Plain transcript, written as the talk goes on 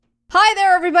Hi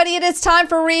there, everybody. It is time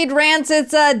for Read Rants.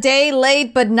 It's a day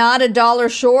late, but not a dollar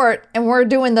short. And we're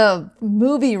doing the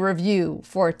movie review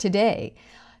for today.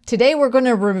 Today, we're going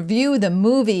to review the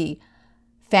movie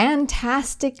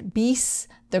Fantastic Beasts,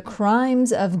 The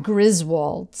Crimes of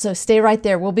Griswold. So stay right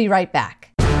there. We'll be right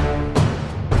back.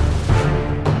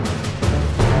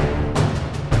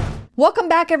 Welcome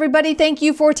back, everybody. Thank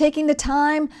you for taking the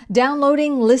time,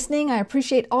 downloading, listening. I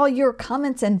appreciate all your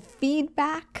comments and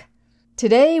feedback.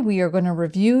 Today, we are going to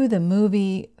review the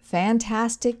movie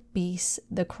Fantastic Beasts,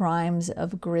 The Crimes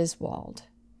of Griswold.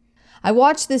 I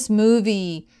watched this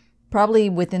movie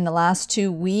probably within the last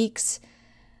 2 weeks,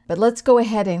 but let's go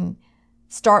ahead and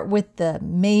start with the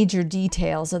major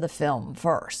details of the film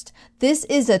first. This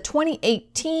is a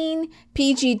 2018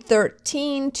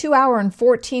 PG-13, 2-hour and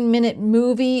 14-minute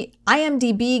movie.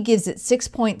 IMDb gives it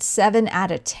 6.7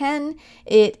 out of 10.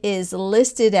 It is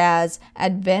listed as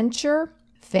adventure,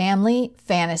 family,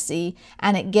 fantasy,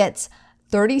 and it gets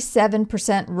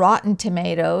 37% Rotten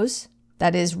Tomatoes.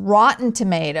 That is Rotten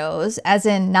Tomatoes, as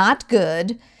in not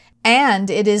good. And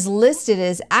it is listed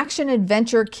as action,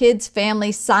 adventure, kids,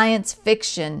 family, science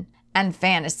fiction, and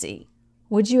fantasy.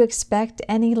 Would you expect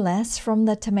any less from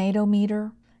the tomato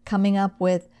meter? Coming up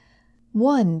with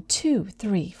 1, 2,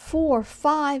 3, 4,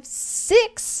 5,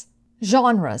 6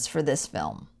 genres for this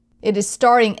film. It is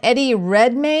starring Eddie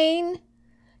Redmayne,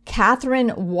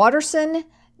 Catherine Watterson,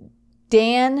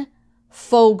 Dan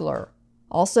Fogler.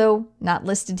 Also not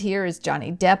listed here is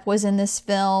Johnny Depp was in this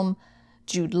film.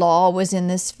 Jude Law was in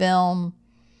this film.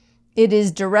 It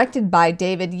is directed by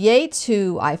David Yates,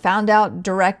 who I found out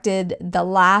directed the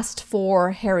last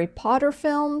 4 Harry Potter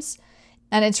films.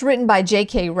 And it's written by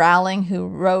J.K. Rowling, who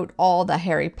wrote all the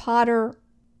Harry Potter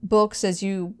books, as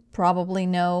you probably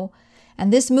know.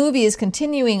 And this movie is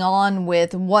continuing on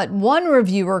with what one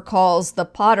reviewer calls the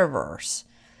Potterverse.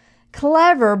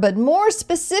 Clever, but more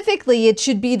specifically, it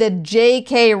should be the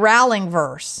J.K. Rowling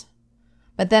verse.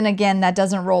 But then again, that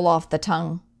doesn't roll off the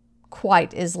tongue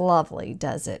quite as lovely,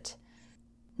 does it?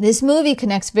 This movie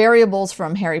connects variables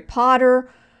from Harry Potter,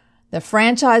 the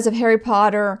franchise of Harry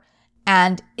Potter,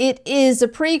 and it is a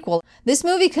prequel. This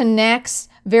movie connects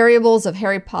variables of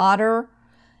Harry Potter,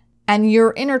 and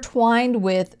you're intertwined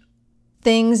with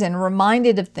things and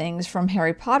reminded of things from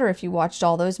Harry Potter if you watched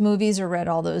all those movies or read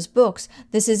all those books.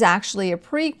 This is actually a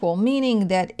prequel, meaning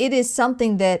that it is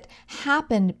something that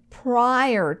happened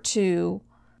prior to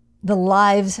the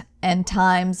lives and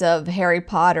times of Harry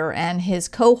Potter and his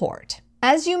cohort.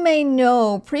 As you may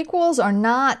know, prequels are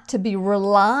not to be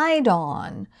relied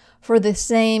on for the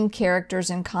same characters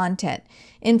and content.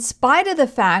 In spite of the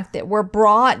fact that we're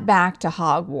brought back to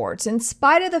Hogwarts, in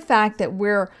spite of the fact that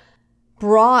we're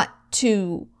brought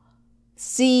to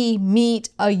meet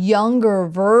a younger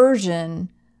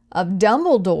version of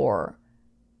Dumbledore,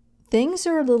 things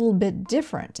are a little bit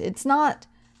different. It's not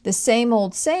the same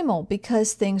old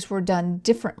because things were done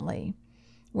differently.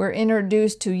 We're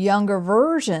introduced to younger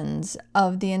versions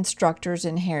of the instructors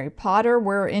in Harry Potter.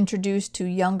 We're introduced to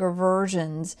younger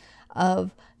versions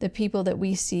of the people that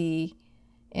we see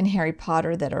in Harry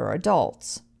Potter that are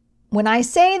adults. When I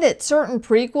say that certain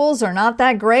prequels are not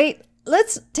that great,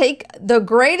 let's take the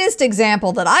greatest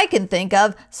example that I can think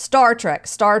of, Star Trek.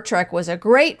 Star Trek was a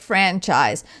great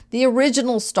franchise. The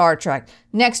original Star Trek,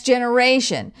 Next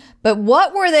Generation. But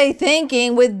what were they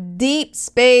thinking with Deep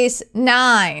Space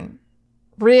Nine?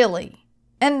 Really?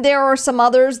 And there are some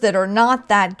others that are not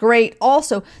that great.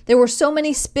 Also, there were so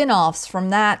many spin-offs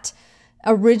from that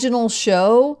original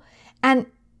show. And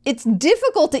it's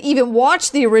difficult to even watch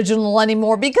the original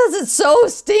anymore because it's so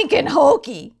stinking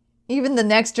hokey. Even the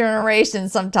Next Generation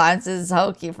sometimes is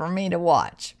hokey for me to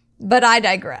watch. But I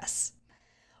digress.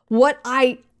 What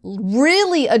I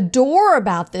really adore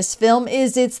about this film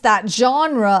is it's that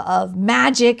genre of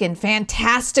magic and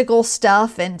fantastical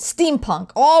stuff and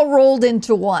steampunk all rolled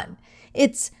into one.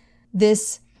 It's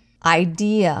this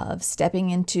idea of stepping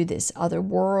into this other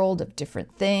world of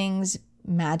different things.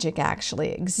 Magic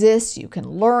actually exists. You can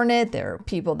learn it. There are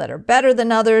people that are better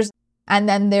than others. And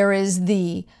then there is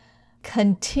the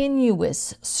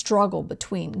continuous struggle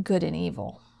between good and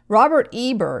evil. Robert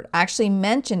Ebert actually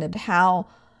mentioned how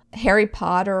Harry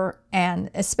Potter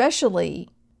and especially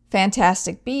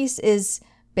Fantastic Beasts is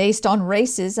based on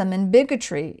racism and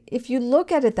bigotry. If you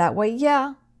look at it that way,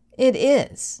 yeah, it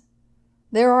is.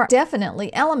 There are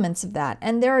definitely elements of that,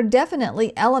 and there are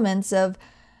definitely elements of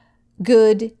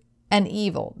good and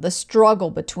evil, the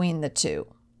struggle between the two.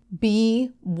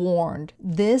 Be warned,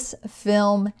 this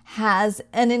film has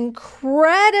an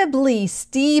incredibly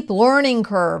steep learning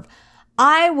curve.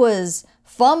 I was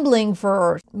fumbling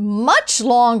for much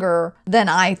longer than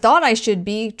I thought I should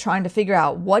be, trying to figure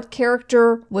out what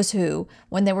character was who.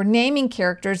 When they were naming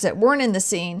characters that weren't in the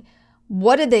scene,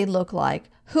 what did they look like?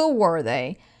 Who were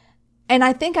they? And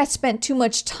I think I spent too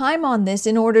much time on this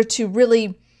in order to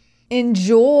really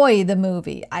enjoy the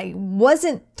movie. I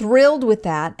wasn't thrilled with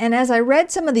that. And as I read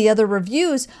some of the other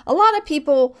reviews, a lot of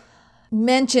people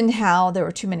mentioned how there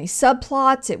were too many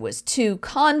subplots, it was too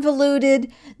convoluted,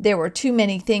 there were too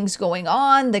many things going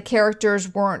on, the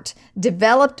characters weren't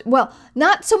developed. Well,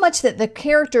 not so much that the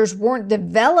characters weren't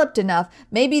developed enough,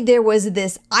 maybe there was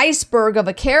this iceberg of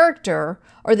a character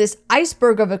or this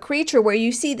iceberg of a creature where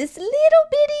you see this little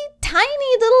bitty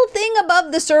tiny little thing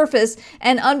above the surface,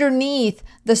 and underneath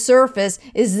the surface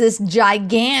is this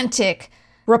gigantic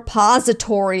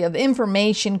repository of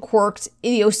information, quirks,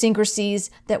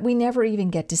 idiosyncrasies that we never even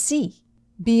get to see.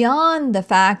 Beyond the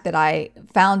fact that I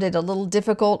found it a little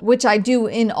difficult, which I do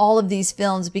in all of these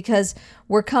films because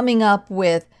we're coming up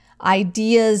with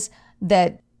ideas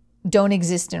that don't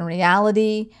exist in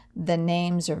reality, the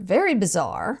names are very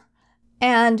bizarre,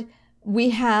 and we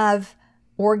have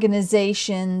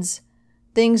organizations,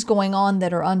 things going on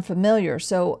that are unfamiliar.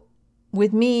 So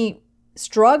with me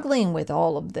struggling with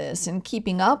all of this and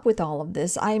keeping up with all of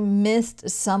this, I missed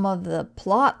some of the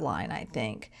plot line, I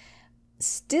think.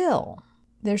 Still,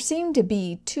 there seemed to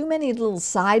be too many little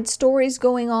side stories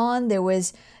going on. There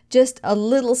was just a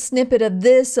little snippet of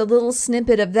this, a little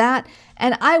snippet of that,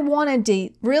 and I wanted to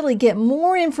really get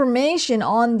more information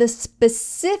on the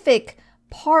specific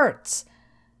parts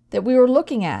that we were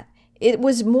looking at. It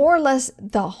was more or less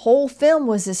the whole film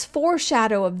was this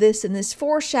foreshadow of this and this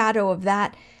foreshadow of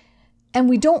that. And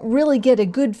we don't really get a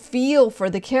good feel for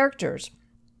the characters.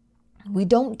 We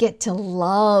don't get to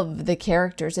love the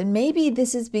characters. And maybe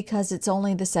this is because it's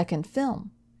only the second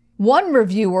film. One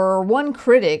reviewer or one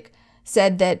critic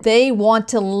said that they want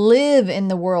to live in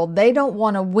the world. They don't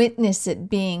want to witness it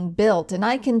being built. And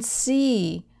I can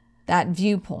see that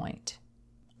viewpoint.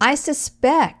 I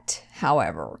suspect,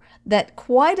 however, that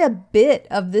quite a bit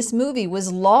of this movie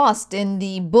was lost in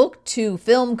the book to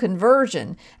film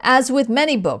conversion. As with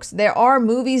many books, there are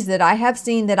movies that I have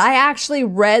seen that I actually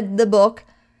read the book.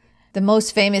 The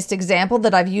most famous example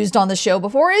that I've used on the show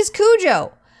before is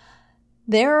Cujo.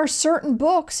 There are certain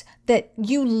books that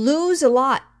you lose a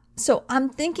lot. So I'm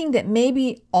thinking that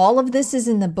maybe all of this is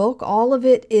in the book. All of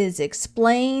it is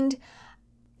explained.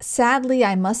 Sadly,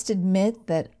 I must admit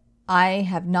that I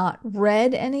have not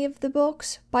read any of the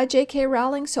books by J.K.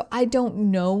 Rowling, so I don't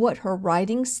know what her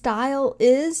writing style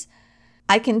is.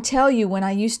 I can tell you when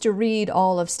I used to read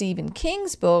all of Stephen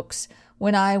King's books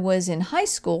when I was in high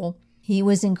school, he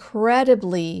was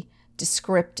incredibly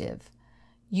descriptive.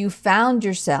 You found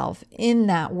yourself in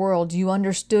that world. You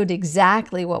understood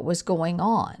exactly what was going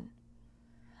on.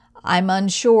 I'm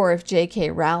unsure if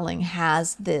J.K. Rowling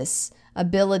has this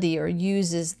ability or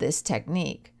uses this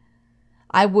technique.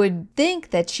 I would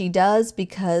think that she does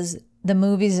because the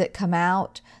movies that come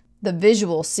out, the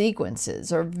visual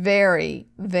sequences are very,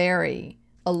 very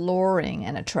alluring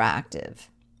and attractive.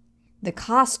 The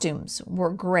costumes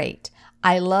were great.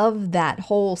 I love that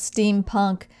whole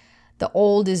steampunk, the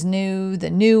old is new, the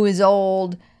new is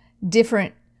old,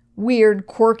 different weird,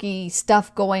 quirky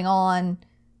stuff going on.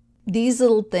 These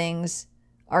little things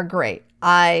are great.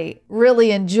 I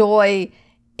really enjoy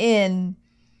in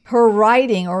her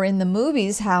writing or in the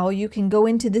movies how you can go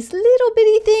into this little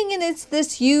bitty thing and it's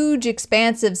this huge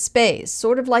expansive space,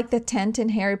 sort of like the tent in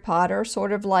Harry Potter,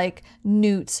 sort of like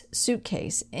Newt's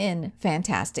suitcase in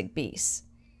Fantastic Beasts.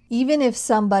 Even if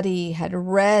somebody had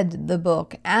read the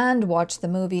book and watched the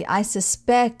movie, I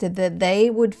suspect that they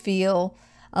would feel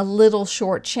a little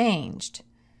shortchanged,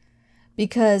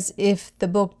 because if the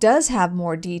book does have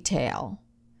more detail,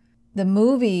 the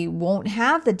movie won't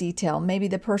have the detail. Maybe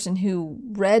the person who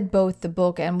read both the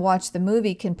book and watched the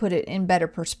movie can put it in better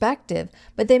perspective,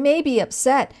 but they may be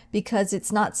upset because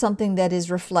it's not something that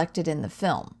is reflected in the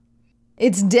film.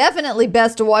 It's definitely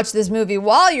best to watch this movie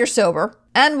while you're sober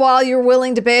and while you're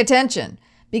willing to pay attention,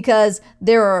 because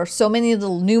there are so many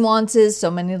little nuances,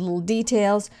 so many little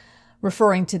details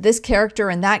referring to this character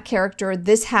and that character,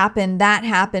 this happened, that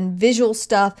happened, visual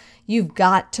stuff. You've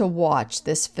got to watch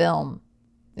this film.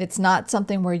 It's not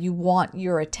something where you want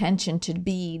your attention to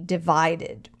be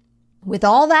divided. With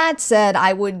all that said,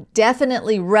 I would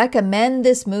definitely recommend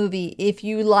this movie if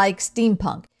you like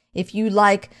steampunk, if you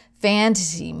like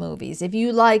fantasy movies, if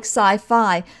you like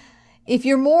sci-fi. If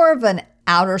you're more of an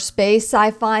outer space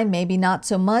sci-fi, maybe not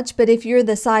so much, but if you're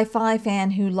the sci-fi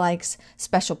fan who likes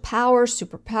special powers,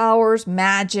 superpowers,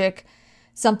 magic,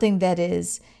 something that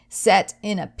is set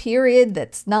in a period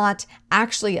that's not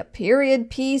actually a period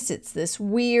piece. It's this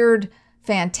weird,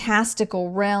 fantastical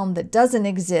realm that doesn't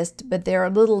exist, but there are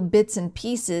little bits and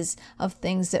pieces of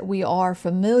things that we are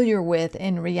familiar with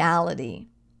in reality.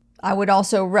 I would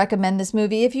also recommend this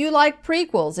movie if you like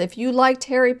prequels, if you liked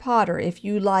Harry Potter, if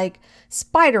you like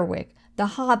Spiderwick, The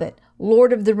Hobbit,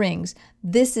 Lord of the Rings.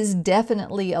 This is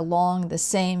definitely along the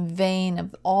same vein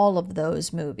of all of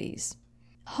those movies.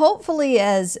 Hopefully,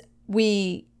 as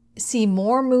we see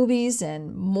more movies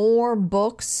and more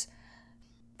books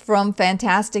from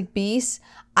Fantastic Beasts,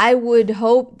 I would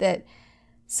hope that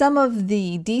some of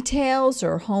the details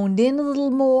are honed in a little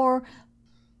more.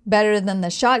 Better than the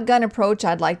shotgun approach,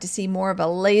 I'd like to see more of a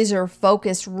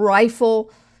laser-focused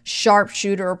rifle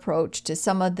sharpshooter approach to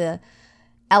some of the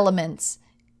elements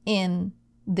in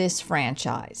this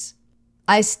franchise.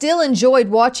 I still enjoyed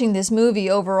watching this movie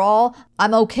overall.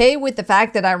 I'm okay with the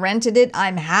fact that I rented it.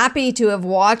 I'm happy to have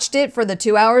watched it for the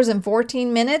 2 hours and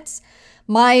 14 minutes.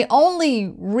 My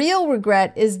only real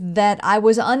regret is that I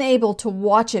was unable to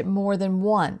watch it more than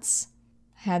once.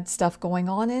 Had stuff going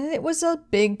on, and it was a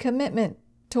big commitment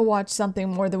to watch something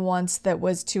more than once that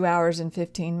was 2 hours and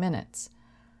 15 minutes.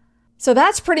 So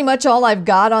that's pretty much all I've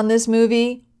got on this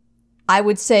movie. I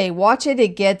would say watch it.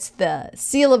 It gets the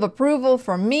seal of approval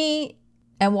from me,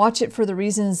 and watch it for the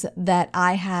reasons that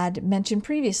I had mentioned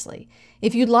previously.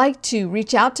 If you'd like to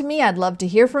reach out to me, I'd love to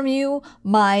hear from you.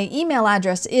 My email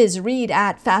address is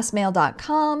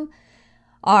read@fastmail.com.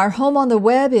 Our home on the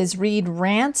web is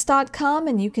readrantz.com,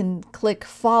 and you can click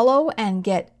follow and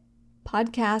get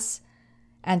podcasts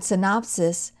and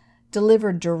synopsis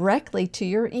delivered directly to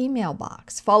your email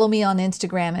box. Follow me on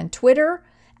Instagram and Twitter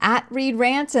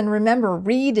 @readrantz, and remember,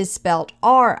 read is spelled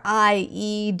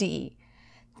R-I-E-D.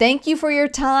 Thank you for your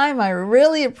time. I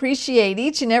really appreciate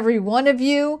each and every one of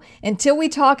you. Until we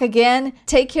talk again,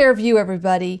 take care of you,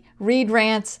 everybody. Read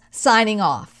Rantz, signing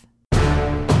off.